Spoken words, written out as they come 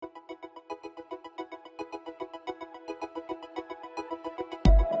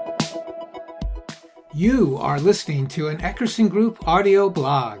You are listening to an Eckerson Group audio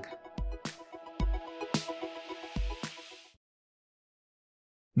blog.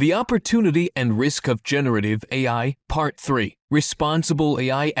 The Opportunity and Risk of Generative AI, Part 3, Responsible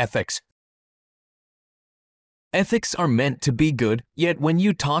AI Ethics. Ethics are meant to be good, yet when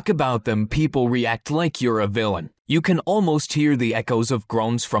you talk about them, people react like you're a villain. You can almost hear the echoes of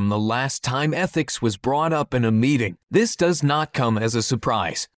groans from the last time ethics was brought up in a meeting. This does not come as a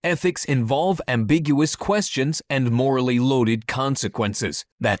surprise. Ethics involve ambiguous questions and morally loaded consequences.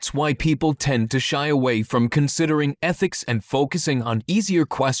 That's why people tend to shy away from considering ethics and focusing on easier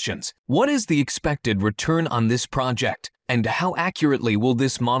questions. What is the expected return on this project? And how accurately will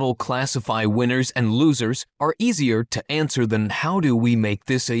this model classify winners and losers are easier to answer than how do we make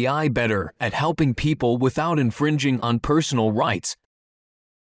this AI better at helping people without infringing on personal rights.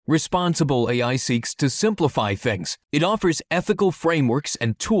 Responsible AI seeks to simplify things. It offers ethical frameworks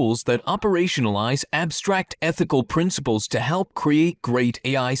and tools that operationalize abstract ethical principles to help create great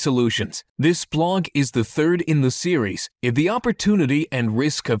AI solutions. This blog is the third in the series, The Opportunity and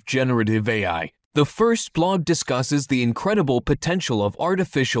Risk of Generative AI. The first blog discusses the incredible potential of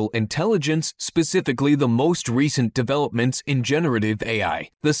artificial intelligence, specifically the most recent developments in generative AI.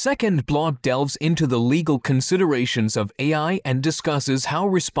 The second blog delves into the legal considerations of AI and discusses how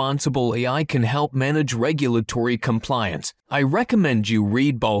responsible AI can help manage regulatory compliance. I recommend you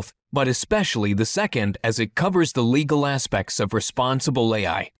read both, but especially the second as it covers the legal aspects of responsible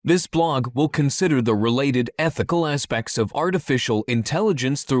AI. This blog will consider the related ethical aspects of artificial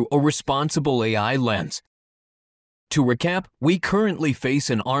intelligence through a responsible AI lens. To recap, we currently face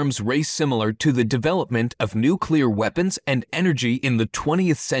an arms race similar to the development of nuclear weapons and energy in the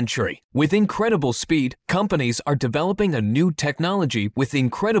 20th century. With incredible speed, companies are developing a new technology with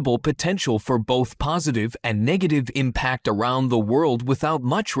incredible potential for both positive and negative impact around the world without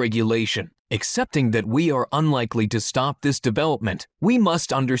much regulation. Accepting that we are unlikely to stop this development, we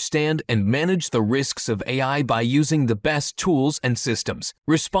must understand and manage the risks of AI by using the best tools and systems.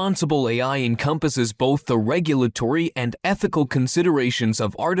 Responsible AI encompasses both the regulatory and ethical considerations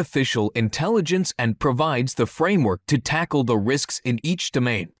of artificial intelligence and provides the framework to tackle the risks in each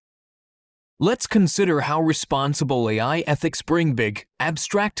domain. Let's consider how responsible AI ethics bring big,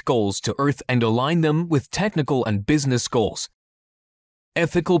 abstract goals to earth and align them with technical and business goals.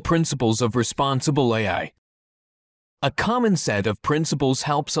 Ethical principles of responsible AI. A common set of principles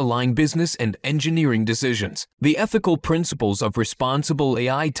helps align business and engineering decisions. The ethical principles of responsible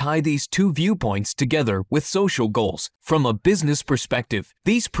AI tie these two viewpoints together with social goals. From a business perspective,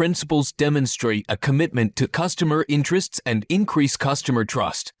 these principles demonstrate a commitment to customer interests and increase customer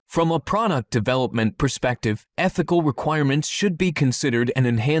trust. From a product development perspective, ethical requirements should be considered an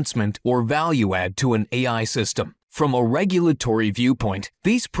enhancement or value add to an AI system. From a regulatory viewpoint,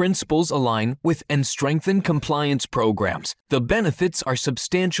 these principles align with and strengthen compliance programs. The benefits are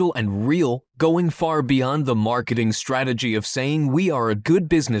substantial and real, going far beyond the marketing strategy of saying we are a good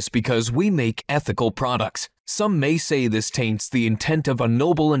business because we make ethical products. Some may say this taints the intent of a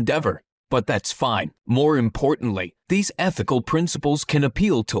noble endeavor, but that's fine. More importantly, these ethical principles can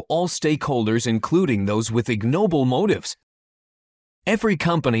appeal to all stakeholders, including those with ignoble motives. Every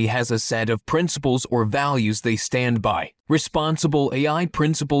company has a set of principles or values they stand by. Responsible AI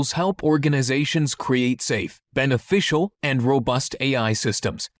principles help organizations create safe, beneficial, and robust AI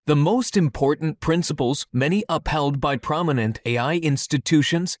systems. The most important principles, many upheld by prominent AI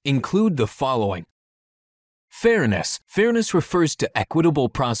institutions, include the following. Fairness. Fairness refers to equitable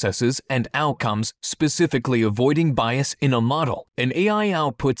processes and outcomes, specifically avoiding bias in a model. An AI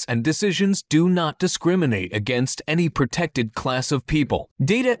outputs and decisions do not discriminate against any protected class of people.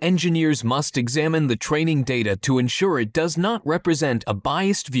 Data engineers must examine the training data to ensure it does not represent a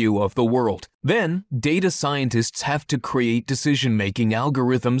biased view of the world. Then, data scientists have to create decision-making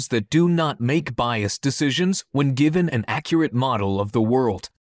algorithms that do not make biased decisions when given an accurate model of the world.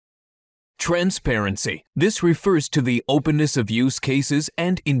 Transparency. This refers to the openness of use cases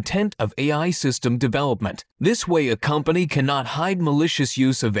and intent of AI system development. This way, a company cannot hide malicious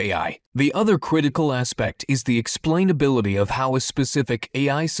use of AI. The other critical aspect is the explainability of how a specific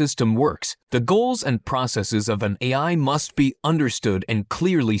AI system works. The goals and processes of an AI must be understood and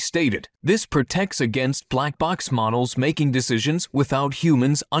clearly stated. This protects against black box models making decisions without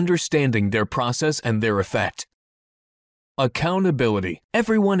humans understanding their process and their effect. Accountability.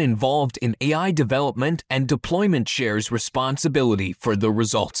 Everyone involved in AI development and deployment shares responsibility for the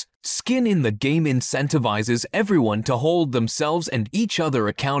results. Skin in the game incentivizes everyone to hold themselves and each other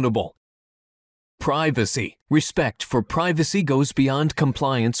accountable. Privacy. Respect for privacy goes beyond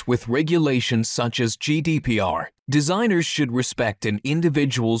compliance with regulations such as GDPR. Designers should respect an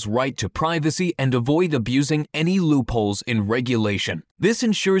individual's right to privacy and avoid abusing any loopholes in regulation. This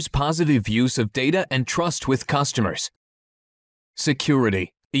ensures positive use of data and trust with customers.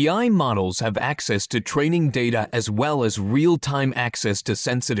 Security. AI models have access to training data as well as real-time access to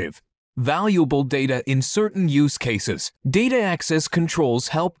sensitive, valuable data in certain use cases. Data access controls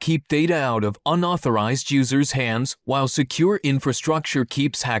help keep data out of unauthorized users' hands, while secure infrastructure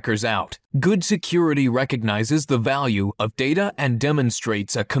keeps hackers out. Good security recognizes the value of data and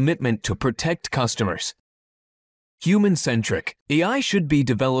demonstrates a commitment to protect customers. Human-centric. AI should be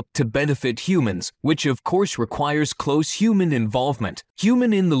developed to benefit humans, which of course requires close human involvement.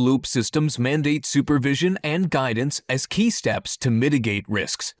 Human-in-the-loop systems mandate supervision and guidance as key steps to mitigate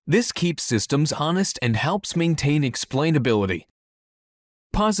risks. This keeps systems honest and helps maintain explainability.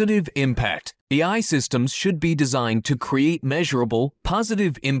 Positive impact. AI systems should be designed to create measurable,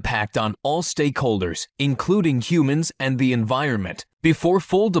 positive impact on all stakeholders, including humans and the environment. Before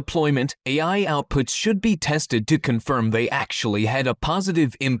full deployment, AI outputs should be tested to confirm they actually had a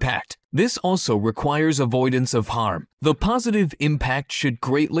positive impact. This also requires avoidance of harm. The positive impact should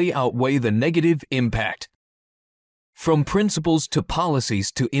greatly outweigh the negative impact. From principles to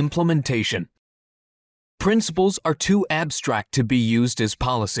policies to implementation. Principles are too abstract to be used as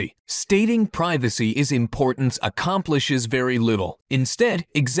policy. Stating privacy is important accomplishes very little. Instead,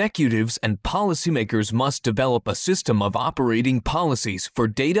 executives and policymakers must develop a system of operating policies for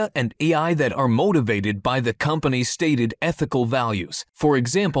data and AI that are motivated by the company's stated ethical values. For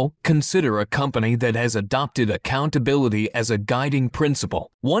example, consider a company that has adopted accountability as a guiding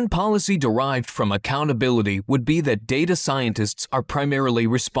principle. One policy derived from accountability would be that data scientists are primarily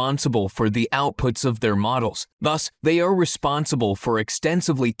responsible for the outputs of their models. Thus, they are responsible for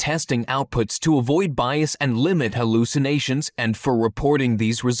extensively testing outputs to avoid bias and limit hallucinations, and for reporting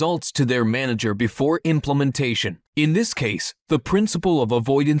these results to their manager before implementation. In this case, the principle of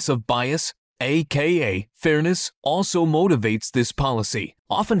avoidance of bias, aka fairness, also motivates this policy.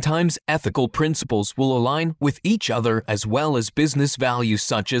 Oftentimes, ethical principles will align with each other as well as business values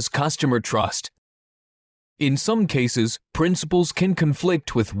such as customer trust. In some cases, principles can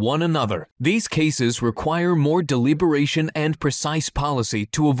conflict with one another. These cases require more deliberation and precise policy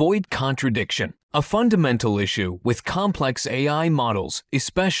to avoid contradiction. A fundamental issue with complex AI models,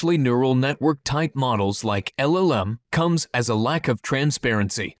 especially neural network type models like LLM, comes as a lack of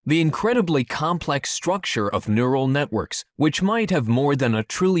transparency. The incredibly complex structure of neural networks, which might have more than 1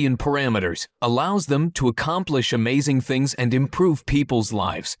 trillion parameters, allows them to accomplish amazing things and improve people's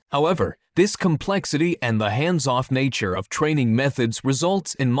lives. However, this complexity and the hands-off nature of training methods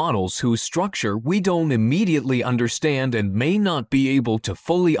results in models whose structure we don't immediately understand and may not be able to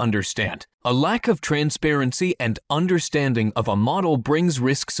fully understand. A lack of transparency and understanding of a model brings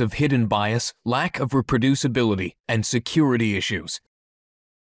risks of hidden bias, lack of reproducibility, and security issues.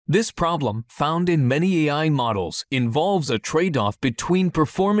 This problem, found in many AI models, involves a trade-off between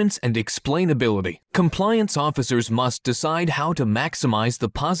performance and explainability. Compliance officers must decide how to maximize the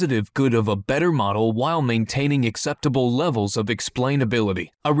positive good of a better model while maintaining acceptable levels of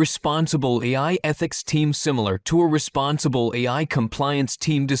explainability. A responsible AI ethics team similar to a responsible AI compliance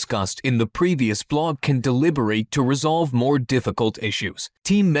team discussed in the previous blog can deliberate to resolve more difficult issues.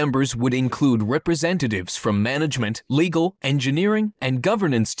 Team members would include representatives from management, legal, engineering, and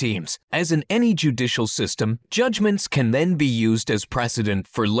governance teams. As in any judicial system, judgments can then be used as precedent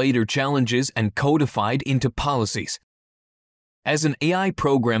for later challenges and codified into policies. As an AI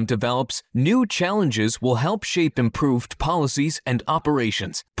program develops, new challenges will help shape improved policies and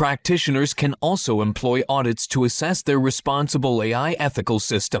operations. Practitioners can also employ audits to assess their responsible AI ethical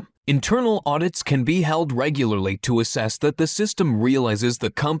system. Internal audits can be held regularly to assess that the system realizes the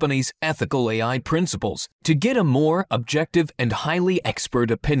company's ethical AI principles. To get a more objective and highly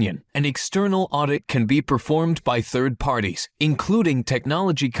expert opinion, an external audit can be performed by third parties, including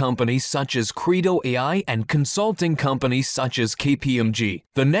technology companies such as Credo AI and consulting companies such as KPMG.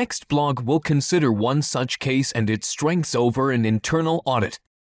 The next blog will consider one such case and its strengths over an internal audit.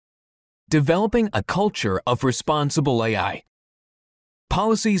 Developing a culture of responsible AI.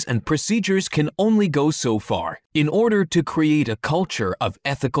 Policies and procedures can only go so far. In order to create a culture of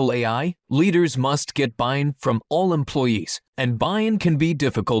ethical AI, leaders must get buy-in from all employees, and buy-in can be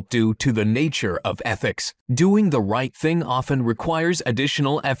difficult due to the nature of ethics. Doing the right thing often requires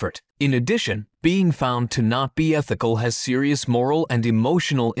additional effort. In addition, being found to not be ethical has serious moral and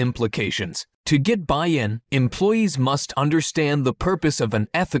emotional implications. To get buy-in, employees must understand the purpose of an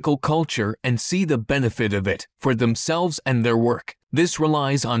ethical culture and see the benefit of it for themselves and their work. This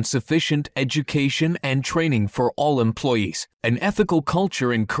relies on sufficient education and training for all employees. An ethical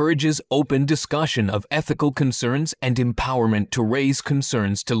culture encourages open discussion of ethical concerns and empowerment to raise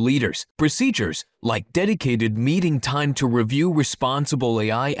concerns to leaders. Procedures, like dedicated meeting time to review responsible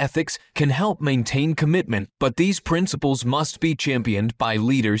AI ethics, can help maintain commitment, but these principles must be championed by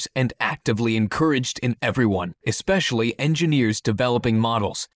leaders and actively encouraged in everyone, especially engineers developing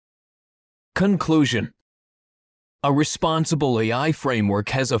models. Conclusion. A responsible AI framework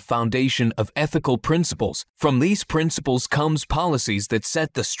has a foundation of ethical principles. From these principles comes policies that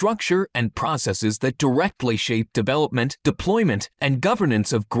set the structure and processes that directly shape development, deployment, and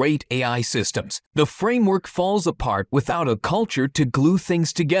governance of great AI systems. The framework falls apart without a culture to glue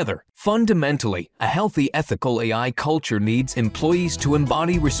things together. Fundamentally, a healthy ethical AI culture needs employees to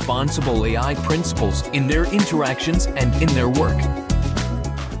embody responsible AI principles in their interactions and in their work.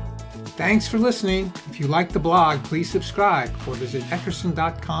 Thanks for listening. If you like the blog, please subscribe or visit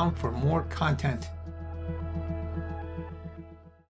eckerson.com for more content.